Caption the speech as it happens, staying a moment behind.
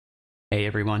Hey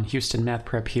everyone, Houston Math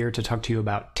Prep here to talk to you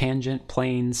about tangent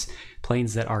planes,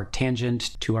 planes that are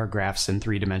tangent to our graphs in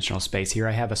three-dimensional space. Here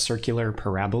I have a circular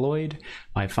paraboloid.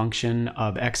 My function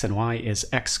of x and y is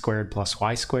x squared plus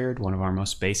y squared, one of our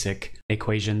most basic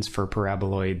equations for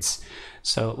paraboloids.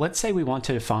 So let's say we want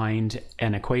to find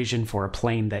an equation for a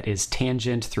plane that is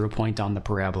tangent through a point on the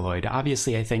paraboloid.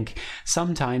 Obviously, I think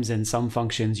sometimes in some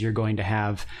functions you're going to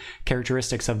have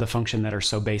characteristics of the function that are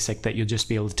so basic that you'll just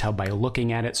be able to tell by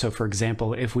looking at it. So for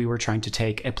example, if we were trying to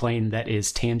take a plane that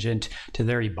is tangent to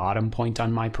the very bottom point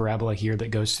on my parabola here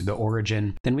that goes to the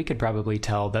origin, then we could probably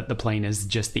tell that the plane is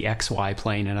just the xy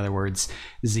plane. In other words,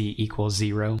 z equals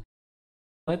 0.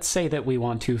 Let's say that we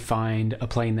want to find a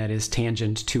plane that is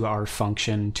tangent to our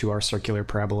function, to our circular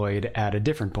paraboloid at a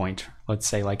different point. Let's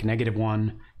say like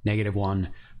 -1, -1,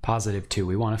 +2.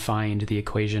 We want to find the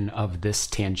equation of this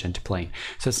tangent plane.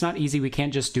 So it's not easy. We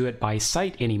can't just do it by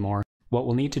sight anymore. What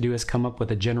we'll need to do is come up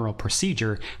with a general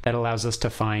procedure that allows us to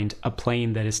find a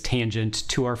plane that is tangent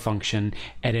to our function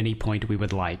at any point we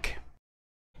would like.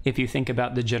 If you think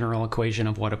about the general equation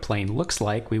of what a plane looks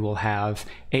like, we will have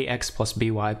ax plus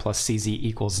by plus cz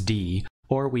equals d,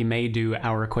 or we may do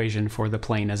our equation for the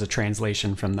plane as a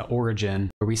translation from the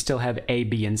origin, where we still have a,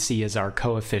 b, and c as our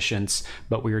coefficients,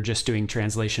 but we are just doing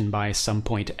translation by some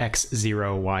point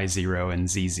x0, y0, and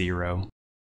z0.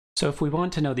 So if we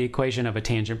want to know the equation of a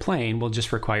tangent plane, we'll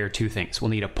just require two things. We'll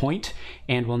need a point,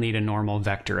 and we'll need a normal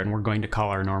vector, and we're going to call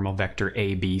our normal vector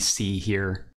a, b, c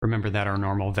here. Remember that our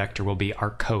normal vector will be our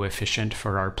coefficient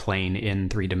for our plane in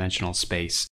three-dimensional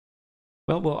space.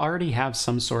 Well, we'll already have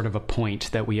some sort of a point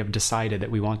that we have decided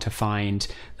that we want to find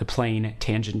the plane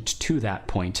tangent to that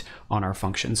point on our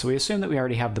function. So we assume that we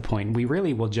already have the point. We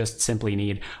really will just simply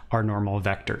need our normal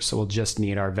vector. So we'll just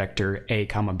need our vector a,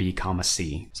 b,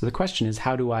 c. So the question is,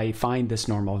 how do I find this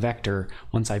normal vector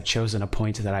once I've chosen a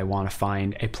point that I want to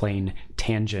find a plane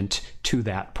tangent to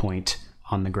that point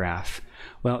on the graph?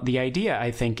 Well, the idea,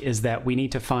 I think, is that we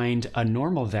need to find a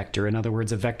normal vector, in other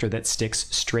words, a vector that sticks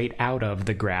straight out of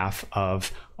the graph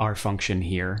of our function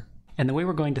here. And the way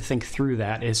we're going to think through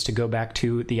that is to go back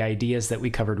to the ideas that we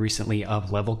covered recently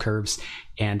of level curves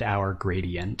and our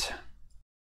gradient.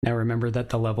 Now remember that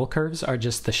the level curves are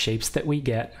just the shapes that we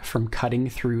get from cutting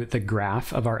through the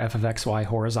graph of our f of xy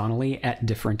horizontally at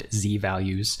different z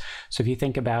values. So if you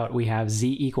think about, we have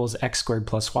z equals x squared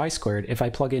plus y squared. If I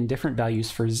plug in different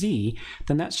values for z,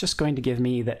 then that's just going to give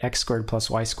me that x squared plus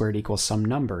y squared equals some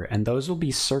number, and those will be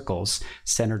circles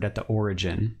centered at the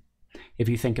origin. If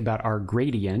you think about our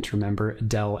gradient, remember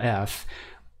del f,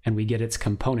 and we get its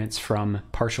components from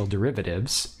partial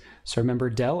derivatives. So remember,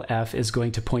 del f is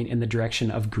going to point in the direction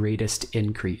of greatest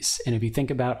increase. And if you think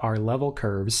about our level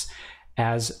curves,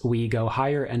 as we go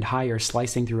higher and higher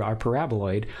slicing through our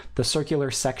paraboloid, the circular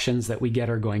sections that we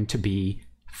get are going to be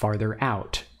farther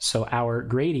out. So our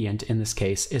gradient in this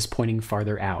case is pointing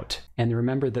farther out. And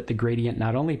remember that the gradient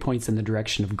not only points in the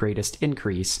direction of greatest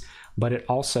increase, but it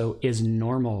also is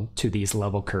normal to these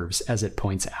level curves as it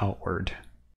points outward.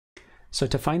 So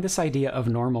to find this idea of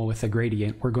normal with a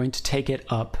gradient, we're going to take it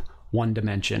up one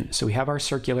dimension. So we have our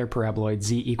circular paraboloid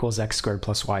z equals x squared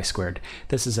plus y squared.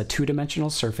 This is a two-dimensional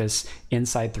surface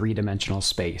inside three-dimensional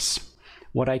space.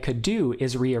 What I could do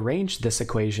is rearrange this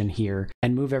equation here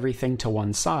and move everything to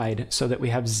one side so that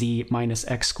we have z minus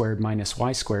x squared minus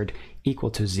y squared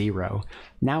equal to 0.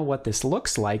 Now what this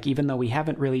looks like, even though we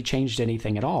haven't really changed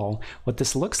anything at all, what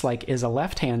this looks like is a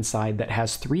left-hand side that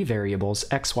has three variables,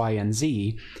 x, y, and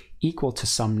z, equal to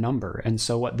some number. And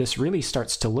so what this really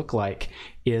starts to look like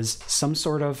is some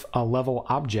sort of a level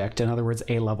object, in other words,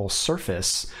 a level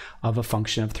surface of a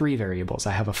function of three variables.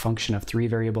 I have a function of three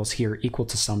variables here equal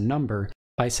to some number.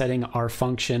 By setting our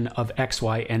function of x,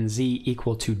 y, and z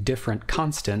equal to different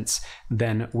constants,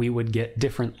 then we would get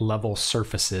different level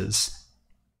surfaces.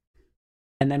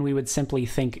 And then we would simply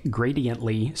think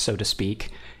gradiently, so to speak,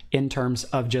 in terms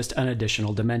of just an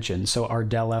additional dimension. So our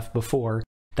del f before,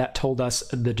 that told us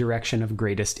the direction of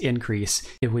greatest increase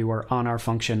if we were on our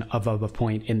function of a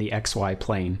point in the xy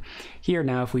plane. Here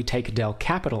now, if we take del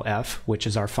capital F, which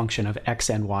is our function of x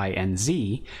and y and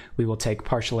z, we will take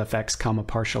partial fx,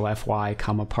 partial fy,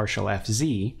 partial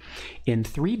fz. In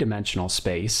three-dimensional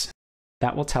space,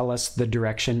 that will tell us the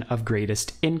direction of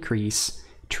greatest increase,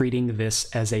 treating this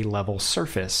as a level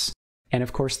surface. And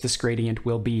of course, this gradient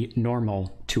will be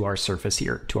normal to our surface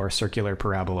here, to our circular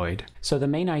paraboloid. So the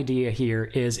main idea here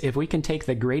is if we can take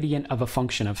the gradient of a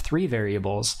function of three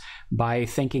variables by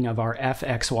thinking of our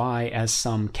fxy as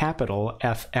some capital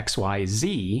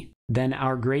fxyz, then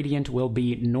our gradient will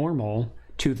be normal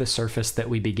to the surface that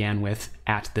we began with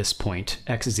at this point,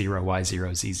 x0,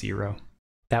 y0, z0.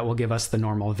 That will give us the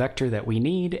normal vector that we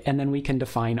need, and then we can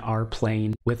define our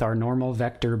plane with our normal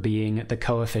vector being the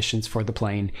coefficients for the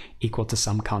plane equal to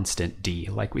some constant d,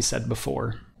 like we said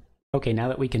before. Okay, now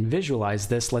that we can visualize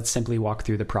this, let's simply walk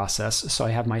through the process. So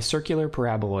I have my circular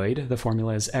paraboloid. The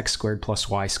formula is x squared plus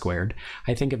y squared.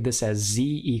 I think of this as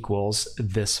z equals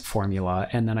this formula,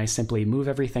 and then I simply move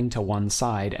everything to one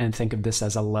side and think of this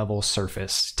as a level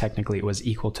surface. Technically, it was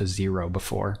equal to 0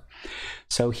 before.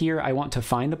 So here I want to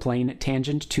find the plane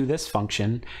tangent to this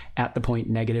function at the point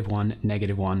 -1,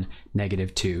 -1,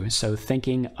 -2. So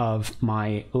thinking of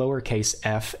my lowercase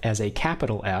f as a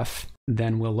capital F,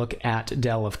 then we'll look at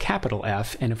del of capital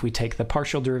F, and if we take the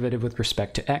partial derivative with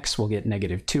respect to x, we'll get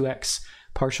 -2x.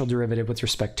 Partial derivative with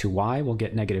respect to y, we'll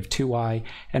get -2y,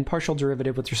 and partial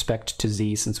derivative with respect to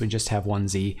z, since we just have one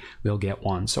z, we'll get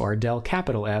 1. So our del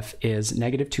capital F is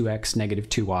 -2x,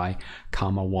 -2y,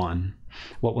 comma 1.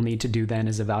 What we'll need to do then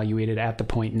is evaluate it at the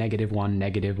point -1,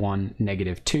 -1,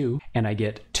 -2, and I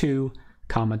get 2,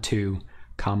 comma 2,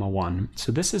 comma 1.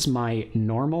 So this is my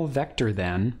normal vector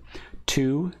then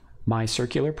to my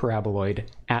circular paraboloid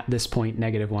at this point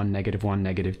 -1, -1,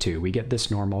 -2. We get this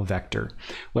normal vector.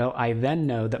 Well, I then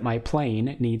know that my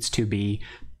plane needs to be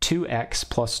 2x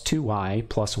plus 2y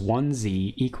plus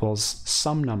 1z equals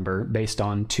some number based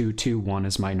on 2, 2, 1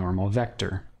 is my normal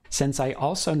vector. Since I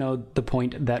also know the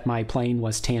point that my plane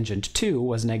was tangent to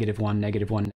was -1,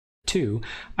 -1, 2,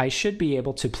 I should be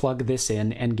able to plug this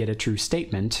in and get a true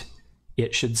statement.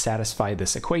 It should satisfy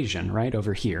this equation right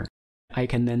over here. I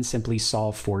can then simply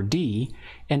solve for d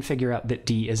and figure out that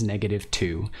d is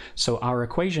 -2. So our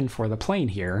equation for the plane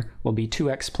here will be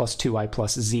 2x plus 2y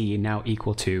plus z now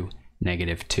equal to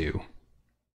 -2.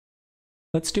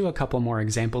 Let's do a couple more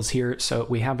examples here. So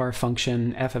we have our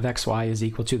function f of xy is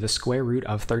equal to the square root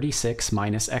of 36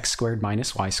 minus x squared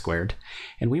minus y squared.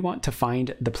 And we want to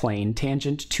find the plane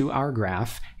tangent to our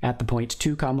graph at the point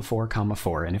 2, 4,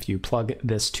 4. And if you plug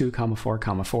this 2,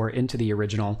 4, 4 into the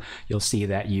original, you'll see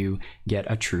that you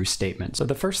get a true statement. So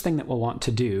the first thing that we'll want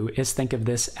to do is think of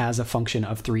this as a function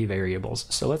of 3 variables.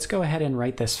 So let's go ahead and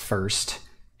write this first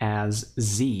as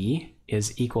z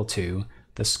is equal to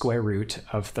the square root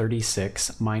of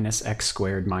 36 minus x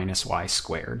squared minus y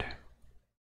squared.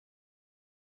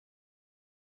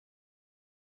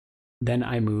 Then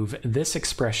I move this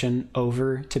expression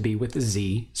over to be with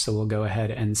z, so we'll go ahead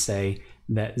and say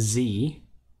that z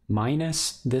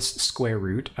minus this square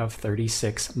root of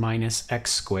 36 minus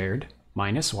x squared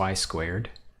minus y squared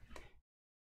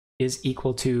is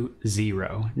equal to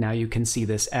 0. Now you can see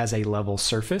this as a level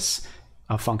surface,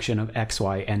 a function of x,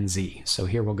 y, and z. So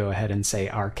here we'll go ahead and say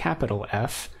our capital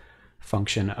F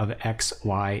function of x,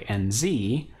 y, and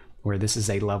z, where this is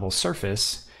a level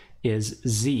surface, is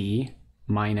z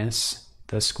minus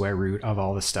the square root of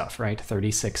all the stuff, right?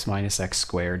 36 minus x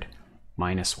squared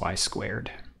minus y squared.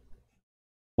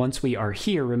 Once we are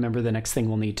here, remember the next thing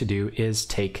we'll need to do is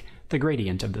take the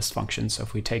gradient of this function. So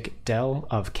if we take del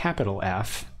of capital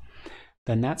F,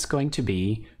 then that's going to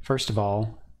be, first of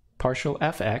all, partial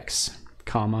fx,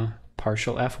 comma,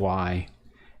 partial fy,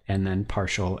 and then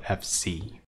partial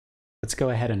fz. Let's go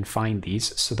ahead and find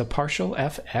these. So the partial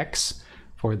fx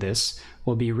for this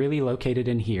will be really located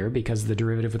in here because the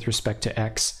derivative with respect to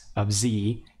x of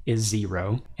z is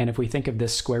 0. And if we think of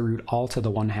this square root all to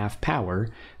the 1/2 power,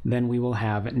 then we will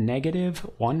have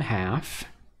 -1/2.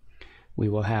 We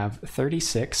will have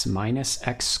 36 minus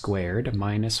x squared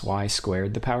minus y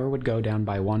squared. The power would go down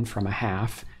by 1 from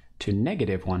 1/2 to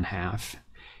 -1/2.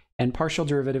 And partial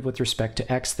derivative with respect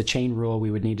to x, the chain rule, we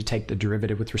would need to take the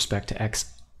derivative with respect to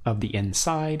x of the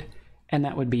inside, and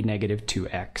that would be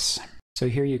 -2x. So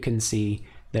here you can see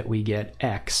that we get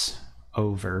x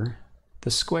over the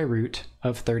square root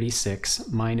of 36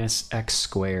 minus x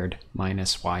squared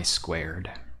minus y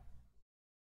squared.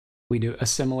 We do a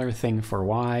similar thing for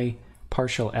y,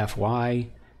 partial fy.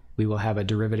 We will have a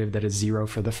derivative that is 0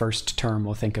 for the first term.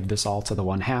 We'll think of this all to the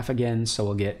 1/2 again, so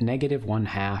we'll get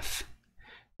 -1/2.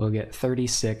 We'll get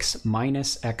 36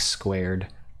 minus x squared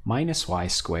minus y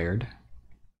squared,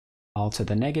 all to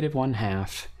the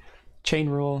 -1/2. Chain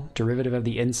rule, derivative of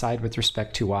the inside with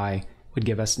respect to y would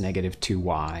give us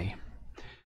 -2y.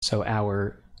 So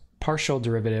our partial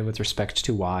derivative with respect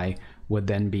to y would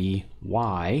then be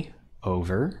y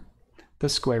over the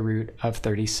square root of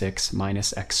 36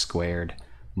 minus x squared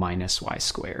minus y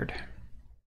squared.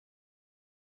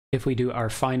 If we do our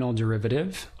final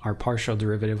derivative, our partial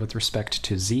derivative with respect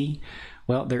to z,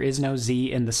 well, there is no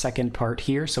z in the second part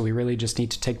here, so we really just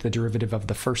need to take the derivative of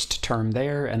the first term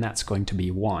there, and that's going to be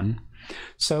 1.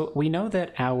 So we know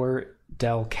that our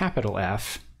del capital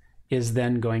F is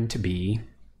then going to be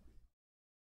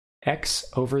x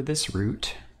over this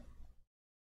root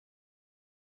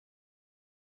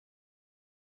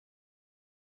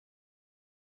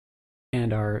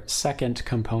And our second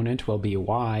component will be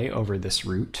y over this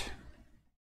root.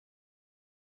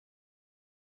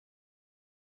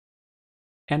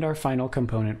 And our final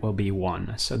component will be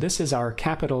 1. So this is our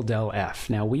capital del f.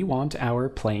 Now we want our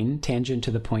plane tangent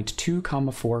to the point 2,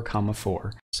 4,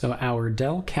 4. So our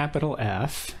del capital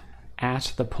F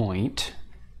at the point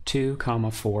 2,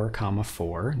 4,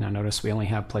 4. Now notice we only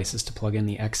have places to plug in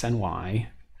the x and y.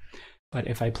 But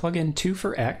if I plug in 2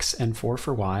 for x and 4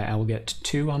 for y, I will get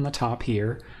 2 on the top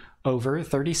here over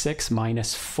 36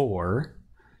 minus 4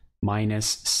 minus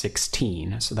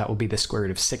 16. So that will be the square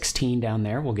root of 16 down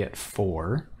there. We'll get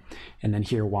 4. And then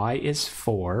here y is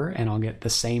 4, and I'll get the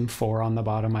same 4 on the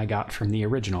bottom I got from the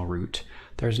original root.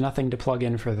 There's nothing to plug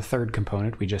in for the third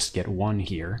component. We just get 1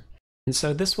 here. And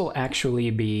so this will actually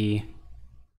be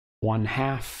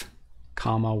 1/2,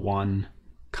 1,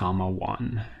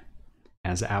 1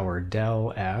 as our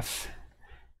del f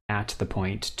at the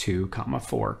point 2,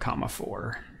 4,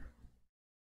 4.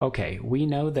 Okay, we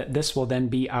know that this will then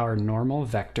be our normal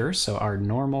vector, so our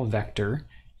normal vector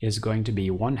is going to be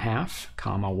 1/2,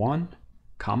 1,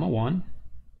 1.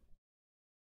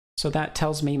 So that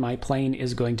tells me my plane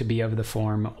is going to be of the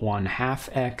form 1/2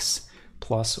 x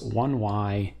plus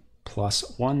 1y plus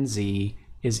 1z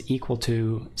is equal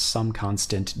to some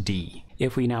constant d.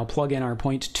 If we now plug in our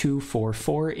point 2, 4,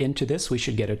 4 into this, we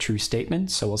should get a true statement.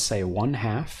 So we'll say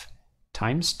 1/2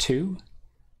 times 2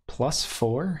 plus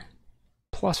 4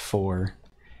 plus 4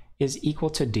 is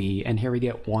equal to d, and here we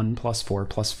get 1 plus 4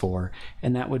 plus 4,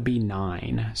 and that would be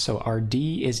 9. So our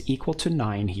d is equal to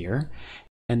 9 here,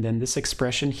 and then this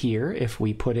expression here, if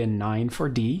we put in 9 for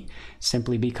d,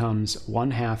 simply becomes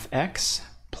 1/2 x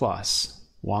plus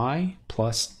y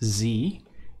plus z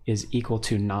is equal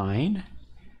to 9.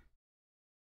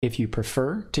 If you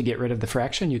prefer to get rid of the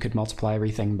fraction, you could multiply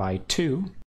everything by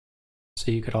 2.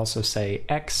 So you could also say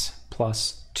x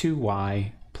plus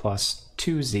 2y plus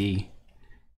 2z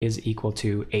is equal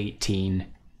to 18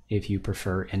 if you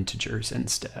prefer integers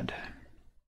instead.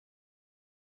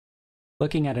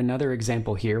 Looking at another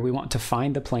example here, we want to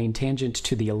find the plane tangent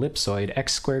to the ellipsoid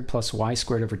x squared plus y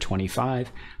squared over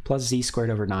 25 plus z squared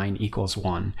over 9 equals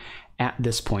 1 at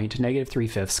this point,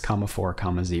 -3/5,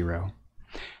 4, 0.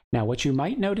 Now what you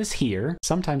might notice here,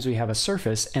 sometimes we have a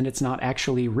surface and it's not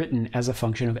actually written as a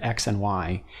function of x and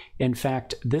y. In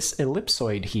fact, this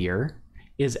ellipsoid here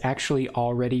is actually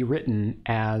already written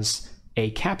as a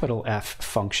capital F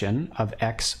function of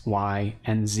x, y,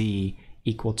 and z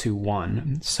equal to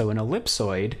 1. So an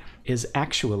ellipsoid is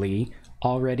actually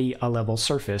already a level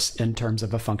surface in terms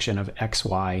of a function of x,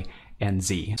 y, and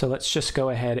z. So let's just go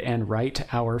ahead and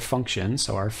write our function.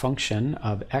 So our function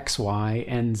of x, y,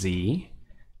 and z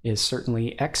is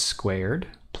certainly x squared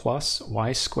plus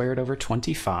y squared over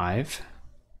 25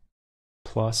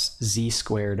 plus z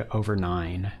squared over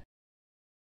 9.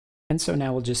 And so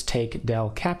now we'll just take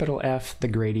del capital F, the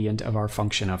gradient of our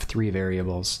function of 3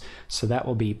 variables. So that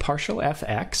will be partial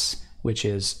fx, which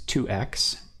is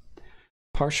 2x,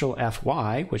 partial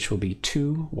fy, which will be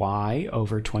 2y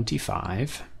over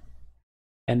 25,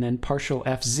 and then partial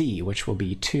fz, which will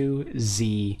be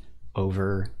 2z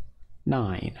over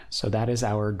 9. So that is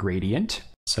our gradient.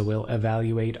 So we'll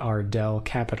evaluate our del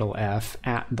capital F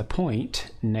at the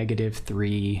point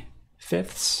 -3/5,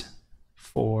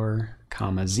 4,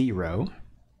 0.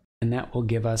 And that will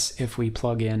give us, if we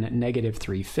plug in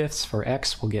 -3/5 for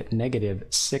x, we'll get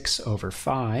 -6 over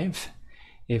 5.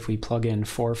 If we plug in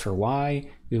 4 for y,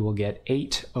 we will get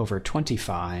 8 over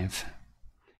 25.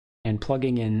 And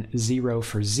plugging in 0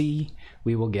 for z,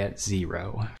 we will get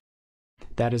 0.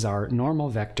 That is our normal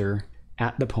vector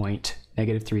at the point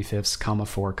 -3/5,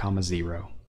 4,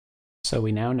 0. So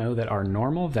we now know that our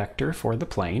normal vector for the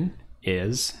plane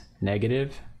is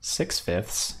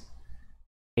 -6/5,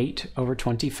 8 over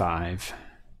 25,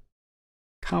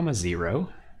 0.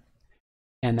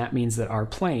 And that means that our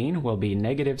plane will be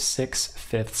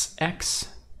 -6/5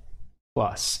 x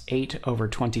plus 8 over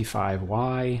 25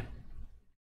 y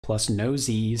plus no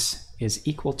z's is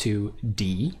equal to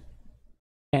d.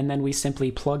 And then we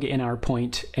simply plug in our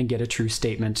point and get a true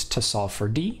statement to solve for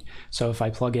d. So if I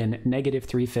plug in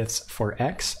 -3/5 for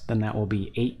x, then that will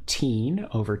be 18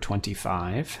 over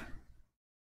 25.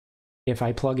 If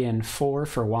I plug in 4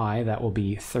 for y, that will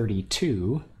be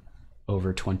 32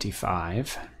 over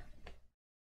 25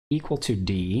 equal to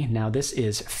d. Now this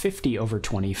is 50 over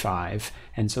 25,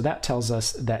 and so that tells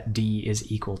us that d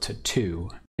is equal to 2.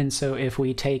 And so if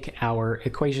we take our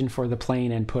equation for the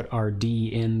plane and put our d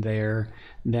in there,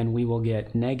 then we will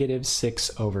get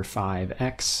 -6 over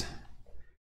 5x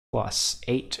plus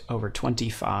 8 over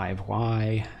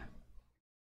 25y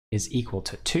is equal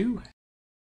to 2.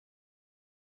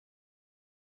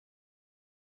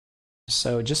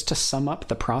 So just to sum up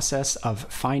the process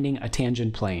of finding a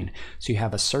tangent plane. So you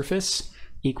have a surface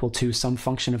equal to some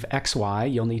function of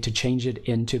xy. You'll need to change it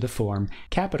into the form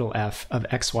capital F of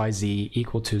xyz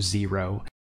equal to 0.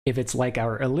 If it's like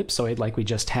our ellipsoid like we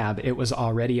just have, it was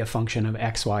already a function of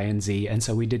x, y, and z, and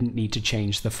so we didn't need to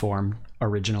change the form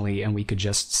originally, and we could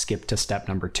just skip to step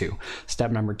number 2. Step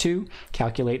number 2,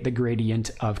 calculate the gradient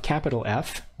of capital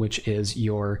F, which is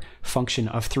your function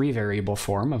of 3-variable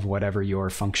form of whatever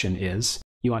your function is.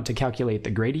 You want to calculate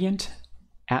the gradient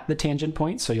at the tangent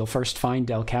point, so you'll first find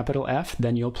del capital F,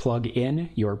 then you'll plug in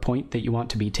your point that you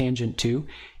want to be tangent to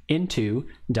into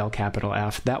del capital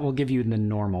F. That will give you the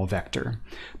normal vector.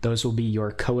 Those will be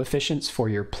your coefficients for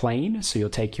your plane, so you'll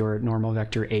take your normal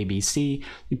vector ABC,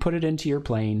 you put it into your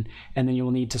plane, and then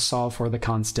you'll need to solve for the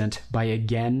constant by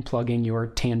again plugging your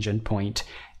tangent point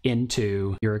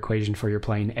into your equation for your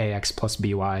plane ax plus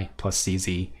by plus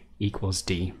cz equals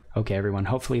d. Okay, everyone,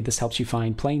 hopefully this helps you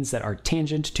find planes that are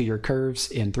tangent to your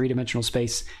curves in 3-dimensional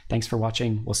space. Thanks for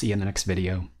watching. We'll see you in the next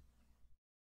video.